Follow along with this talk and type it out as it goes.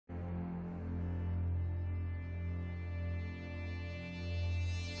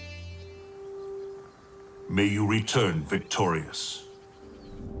May you return victorious.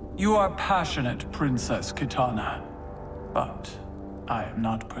 You are passionate, Princess Kitana, but I am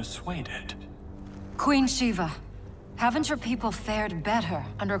not persuaded. Queen Shiva, haven't your people fared better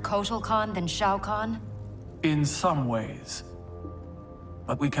under Kotal Khan than Shao Kahn? In some ways.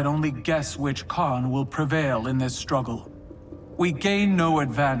 But we can only guess which Khan will prevail in this struggle. We gain no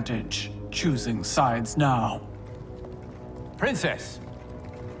advantage choosing sides now. Princess!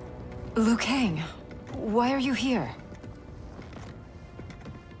 Liu Kang, why are you here?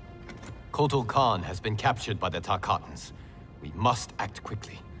 Kotal Khan has been captured by the Tarkatans. We must act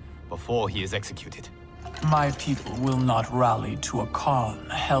quickly, before he is executed. My people will not rally to a Khan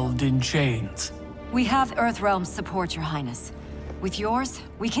held in chains. We have Earthrealm's support, Your Highness. With yours,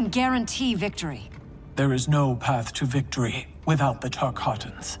 we can guarantee victory. There is no path to victory without the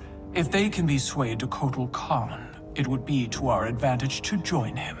Tarkatans. If they can be swayed to Kotal Khan, it would be to our advantage to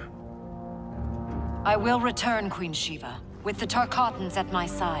join him. I will return, Queen Shiva, with the Tarkatans at my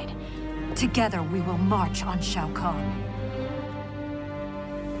side. Together we will march on Shao Kahn.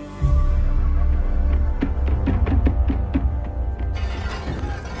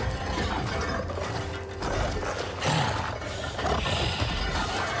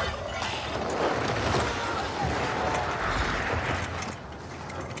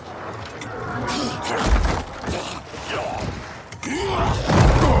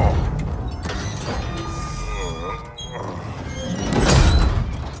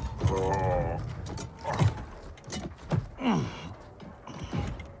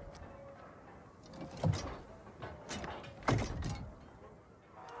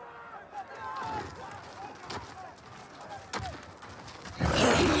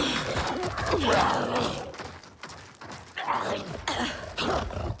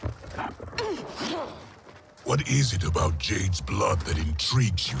 What is it about Jade's blood that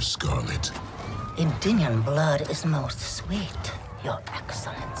intrigues you, Scarlet? Indian blood is most sweet, Your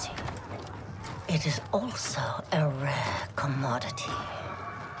Excellency. It is also a rare commodity.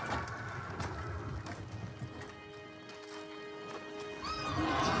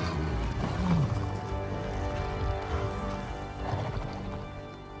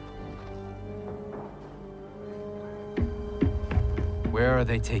 Where are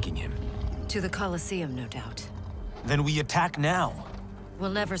they taking him? To the Colosseum, no doubt. Then we attack now.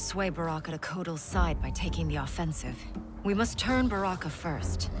 We'll never sway Baraka to Kotal's side by taking the offensive. We must turn Baraka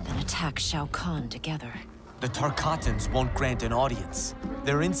first, then attack Shao Kahn together. The Tarkatans won't grant an audience.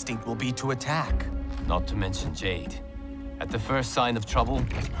 Their instinct will be to attack. Not to mention Jade. At the first sign of trouble,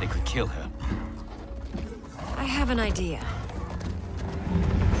 they could kill her. I have an idea.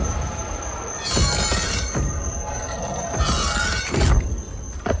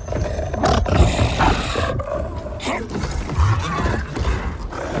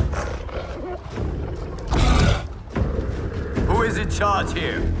 Who is in charge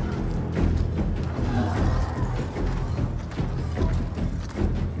here?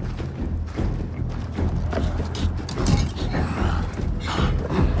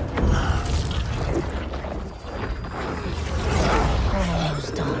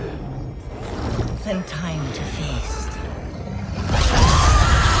 Almost done. Then time to feast.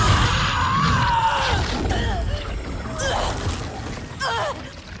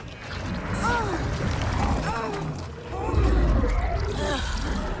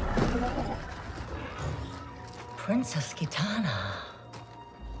 Princess Kitana.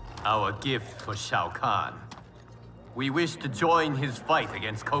 Our gift for Shao Kahn. We wish to join his fight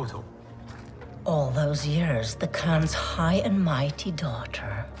against Kotal. All those years, the Khan's high and mighty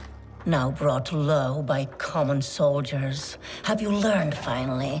daughter. Now brought low by common soldiers. Have you learned,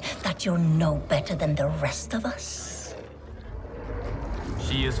 finally, that you're no better than the rest of us?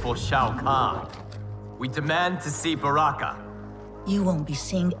 She is for Shao Kahn. We demand to see Baraka. You won't be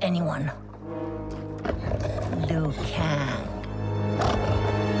seeing anyone. Liu Kang.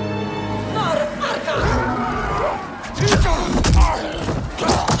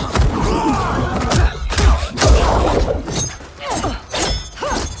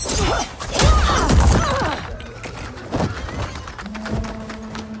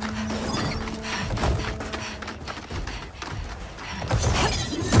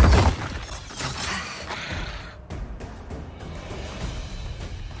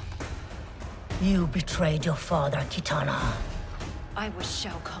 You betrayed your father, Kitana. I was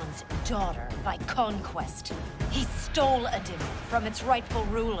Shao Kahn's daughter by conquest. He stole a demon from its rightful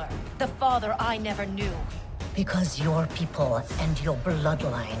ruler, the father I never knew. Because your people and your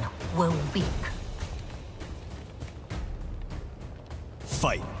bloodline were weak.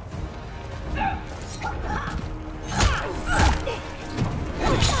 Fight.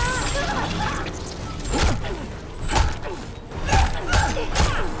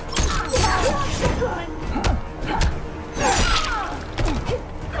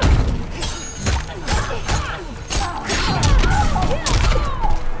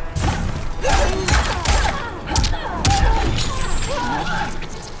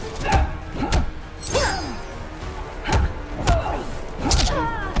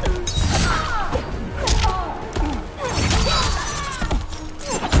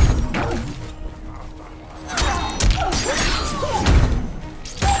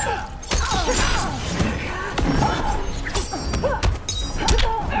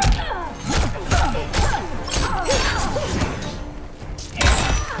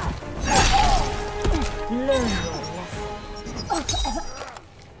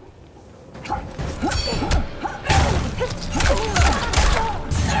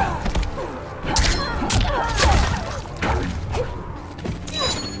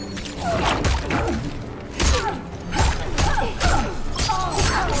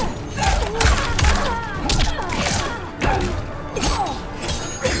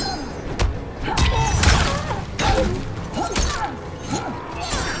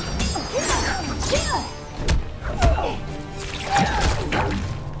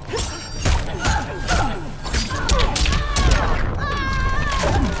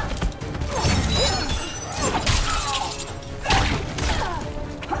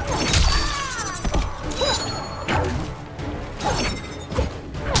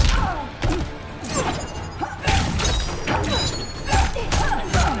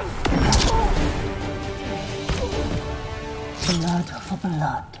 Blood for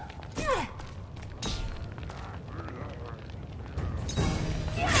blood.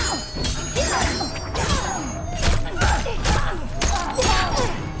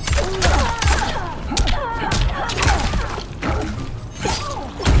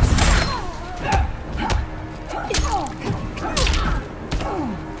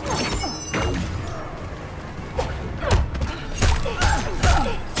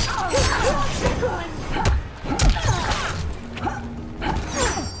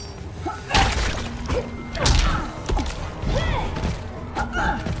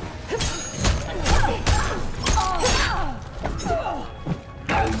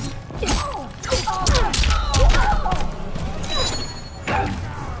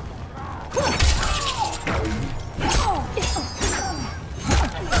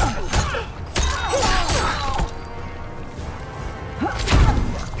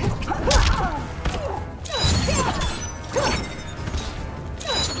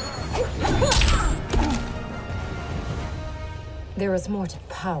 There is more to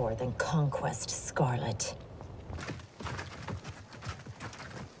power than conquest, Scarlet.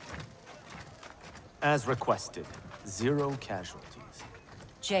 As requested, 0 casualties.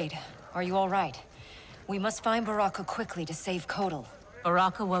 Jade, are you all right? We must find Baraka quickly to save Kotal.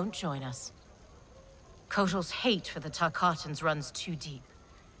 Baraka won't join us. Kotal's hate for the Tarkatans runs too deep.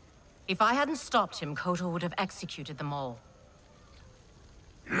 If I hadn't stopped him, Kotal would have executed them all.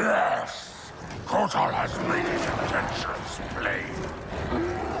 Yes! Kotal has made his intentions plain.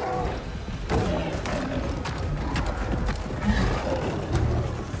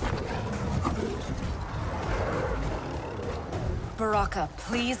 Baraka,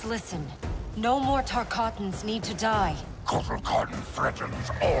 please listen. No more Tarkatans need to die. Kotal Khan threatens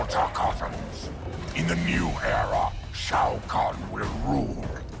all Tarkatans. In the new era, Shao Kahn will rule.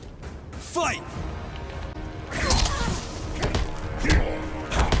 Fight!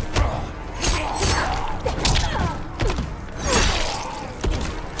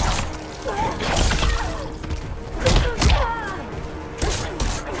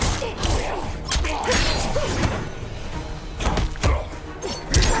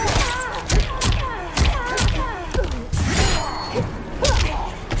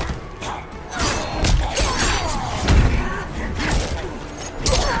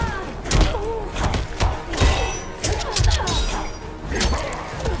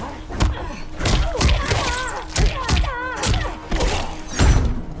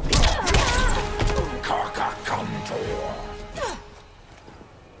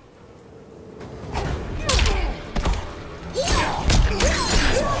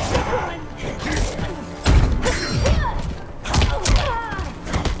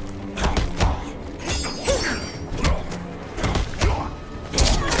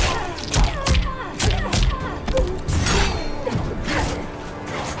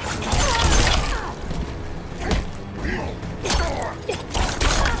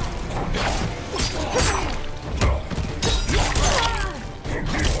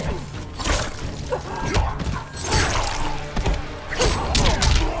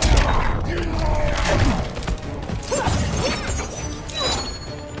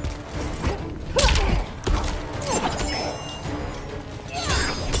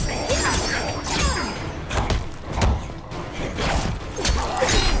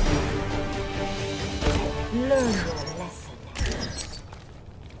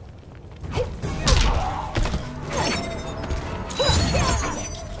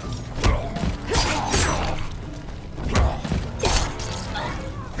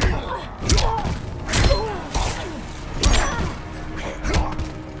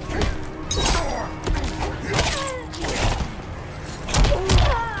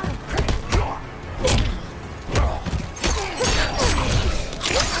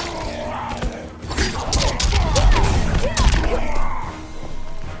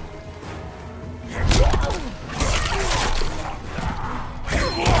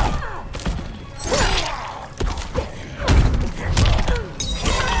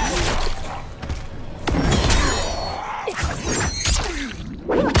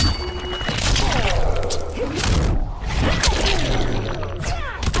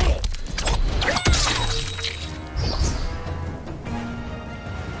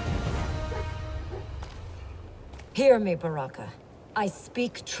 Hear me, Baraka. I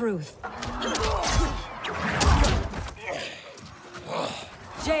speak truth.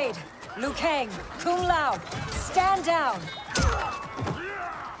 Jade, Liu Kang, Kung Lao, stand down!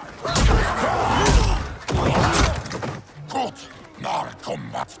 Good! Nar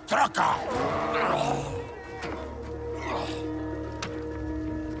Kombat Traka!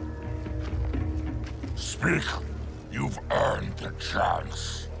 Speak. You've earned the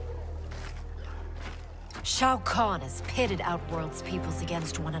chance. Shao Kahn has pitted Outworld's peoples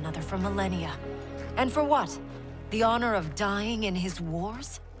against one another for millennia. And for what? The honor of dying in his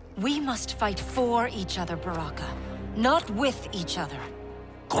wars? We must fight for each other, Baraka, not with each other.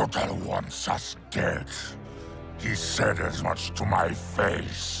 Kotal wants us dead. He said as much to my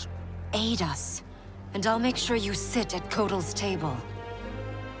face. Aid us, and I'll make sure you sit at Kotal's table.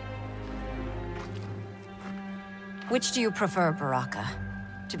 Which do you prefer, Baraka?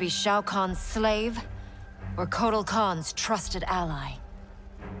 To be Shao Kahn's slave, or Kotal Khan's trusted ally?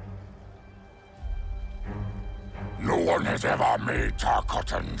 No one has ever made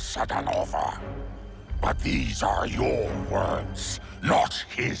Tarkatan set an offer. But these are your words, not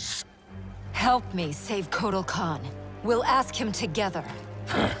his. Help me save Kotal Khan. We'll ask him together.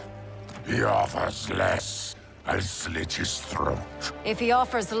 He offers less. I'll slit his throat. If he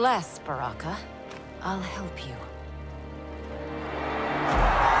offers less, Baraka, I'll help you.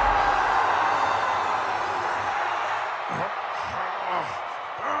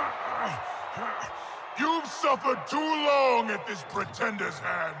 You've suffered too long at this pretender's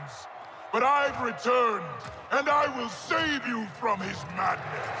hands. But I've returned, and I will save you from his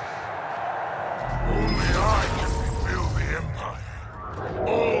madness. Only I can rebuild the Empire.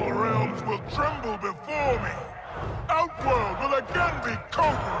 All realms will tremble before me. Outworld will again be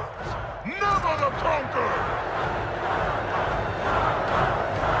conquerors, never the conquered!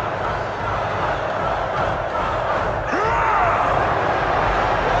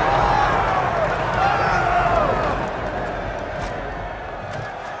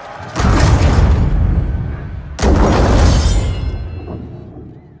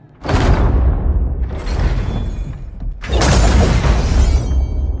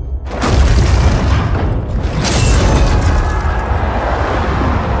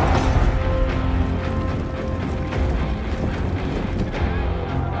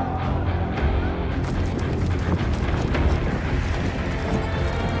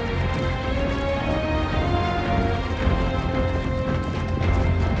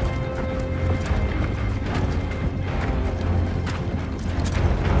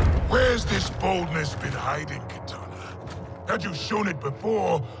 Where's this boldness been hiding, Kitana? Had you shown it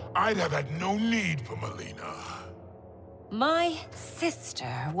before, I'd have had no need for Melina. My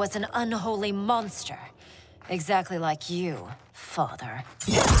sister was an unholy monster. Exactly like you, father.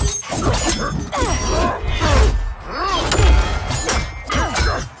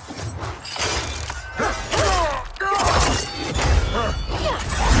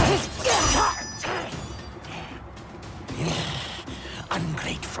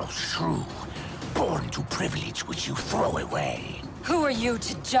 Ungrateful shrew, born to privilege which you throw away. Who are you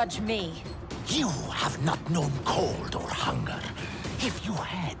to judge me? You have not known cold or hunger. If you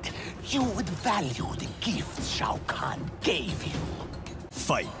had, you would value the gifts Shao Kahn gave you.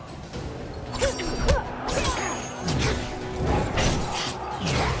 Fight.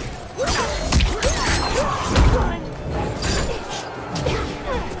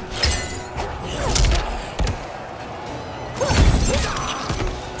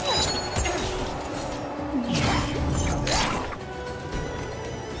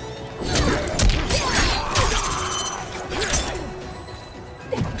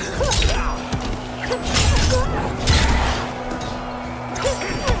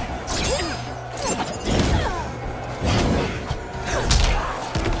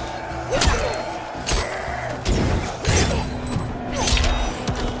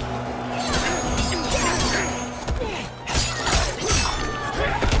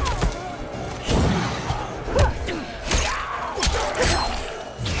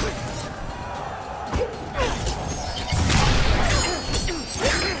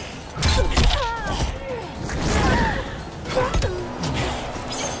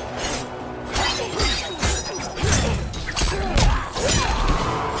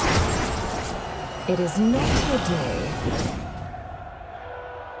 It is not your day.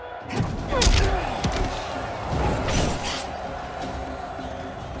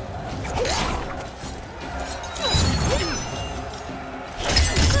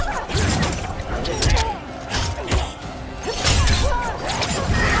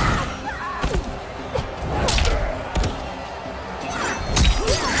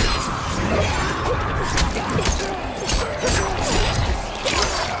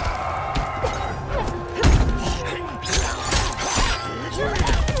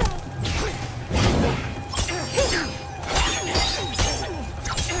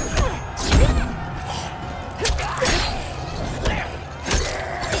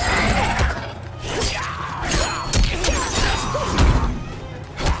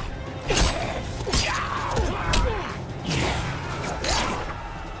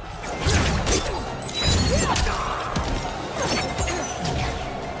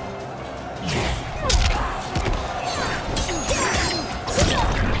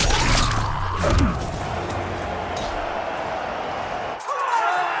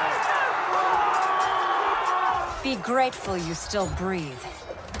 grateful you still breathe.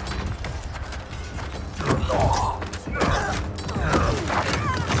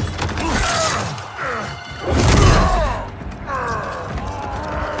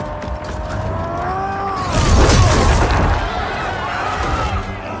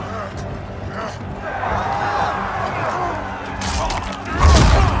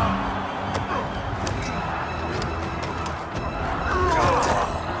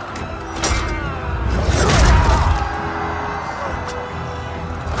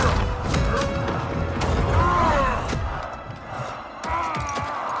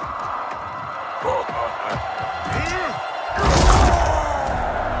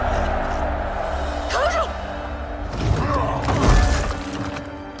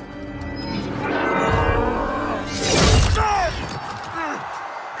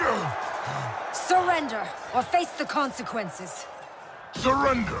 Surrender, or face the consequences.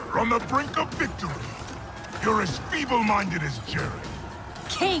 Surrender on the brink of victory. You're as feeble-minded as Jared.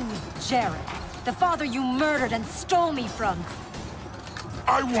 King Jared, the father you murdered and stole me from.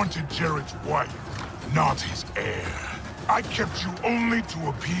 I wanted Jared's wife, not his heir. I kept you only to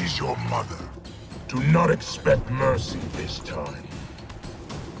appease your mother. Do not expect mercy this time.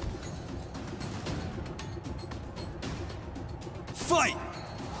 Fight!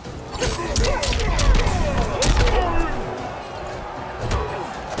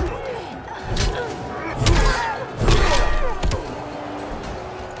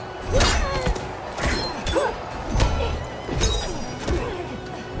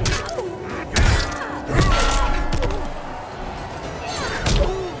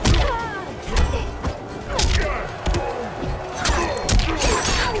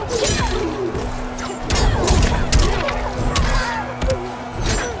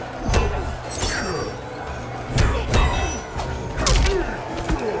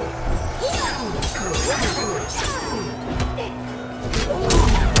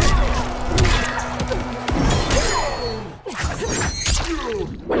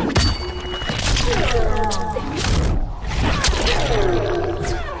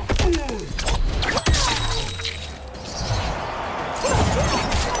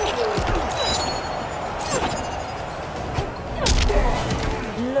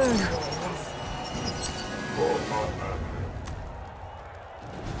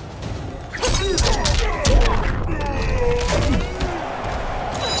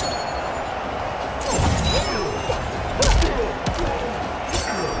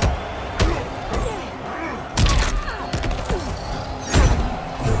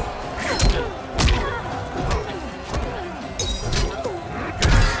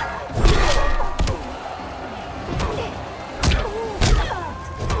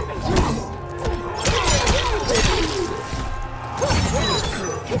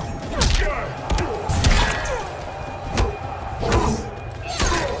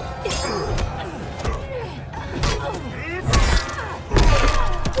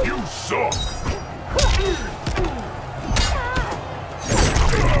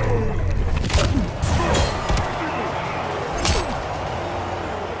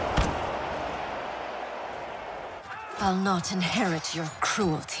 I'll not inherit your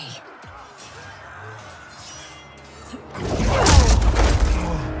cruelty.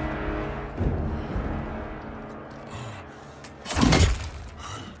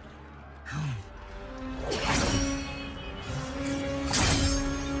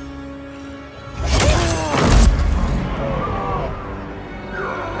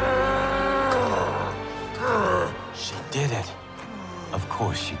 She did it. Of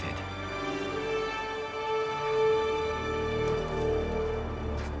course she did.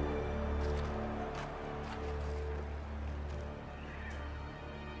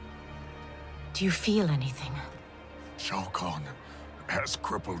 Do you feel anything? Shao Kahn has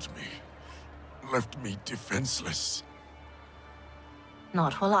crippled me, left me defenseless.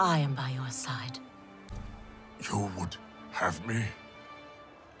 Not while I am by your side. You would have me,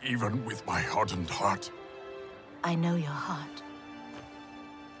 even with my hardened heart? I know your heart.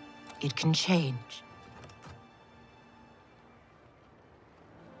 It can change.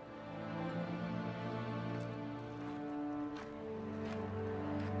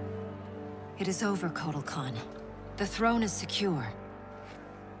 It is over, Kotal Khan. The throne is secure.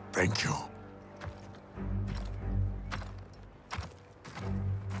 Thank you.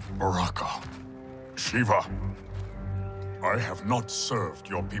 Baraka, Shiva, I have not served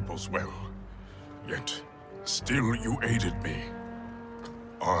your peoples well, yet still you aided me.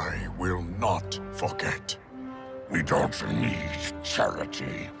 I will not forget. We don't need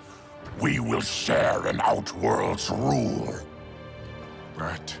charity. We will share in Outworld's rule.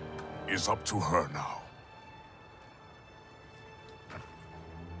 That is up to her now.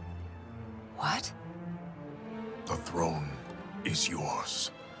 What? The throne is yours.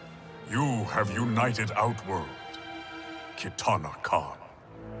 You have united Outworld, Kitana Khan.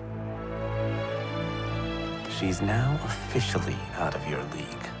 She's now officially out of your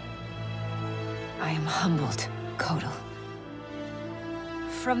league. I am humbled, Kotal.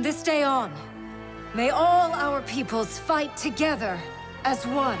 From this day on, may all our peoples fight together as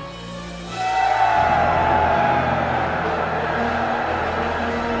one.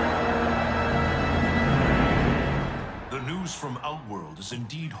 The news from Outworld is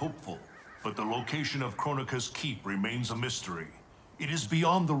indeed hopeful, but the location of Kronika's keep remains a mystery. It is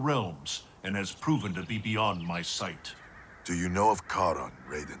beyond the realms, and has proven to be beyond my sight. Do you know of Charon,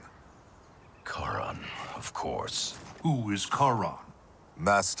 Raiden? Charon, of course. Who is Charon?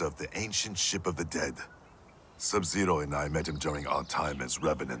 Master of the ancient ship of the dead. Sub-Zero and I met him during our time as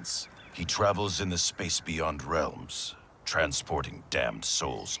Revenants. He travels in the space beyond realms, transporting damned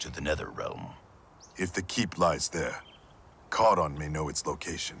souls to the Nether Realm. If the keep lies there, Charon may know its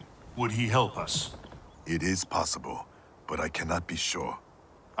location. Would he help us? It is possible, but I cannot be sure.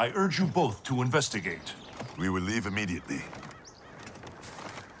 I urge you both to investigate. We will leave immediately.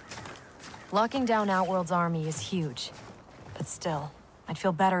 Locking down Outworld's army is huge. But still, I'd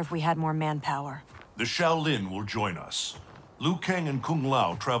feel better if we had more manpower. The Shaolin will join us. Liu Kang and Kung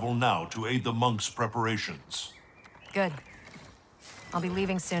Lao travel now to aid the monks' preparations. Good. I'll be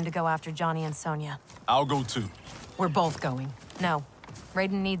leaving soon to go after Johnny and Sonya. I'll go too. We're both going. No.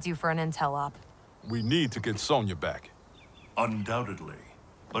 Raiden needs you for an intel op. We need to get Sonya back. Undoubtedly.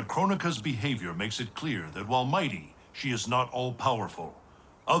 But Kronika's behavior makes it clear that while mighty, she is not all-powerful.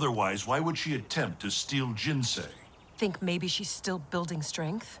 Otherwise, why would she attempt to steal Jinsei? Think maybe she's still building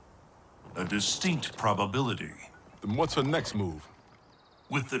strength? A distinct probability. Then what's her next move?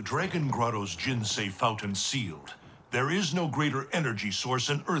 With the Dragon Grotto's Jinsei fountain sealed, there is no greater energy source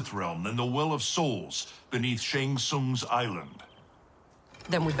in Earthrealm than the Well of Souls beneath Shang Tsung's island.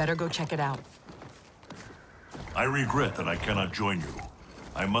 Then we better go check it out. I regret that I cannot join you.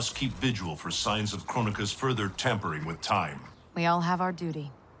 I must keep vigil for signs of Kronika's further tampering with time. We all have our duty.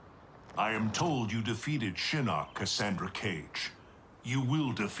 I am told you defeated Shinnok, Cassandra Cage. You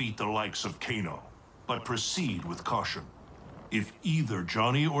will defeat the likes of Kano, but proceed with caution. If either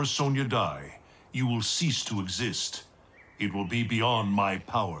Johnny or Sonya die, you will cease to exist. It will be beyond my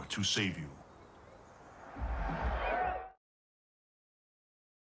power to save you.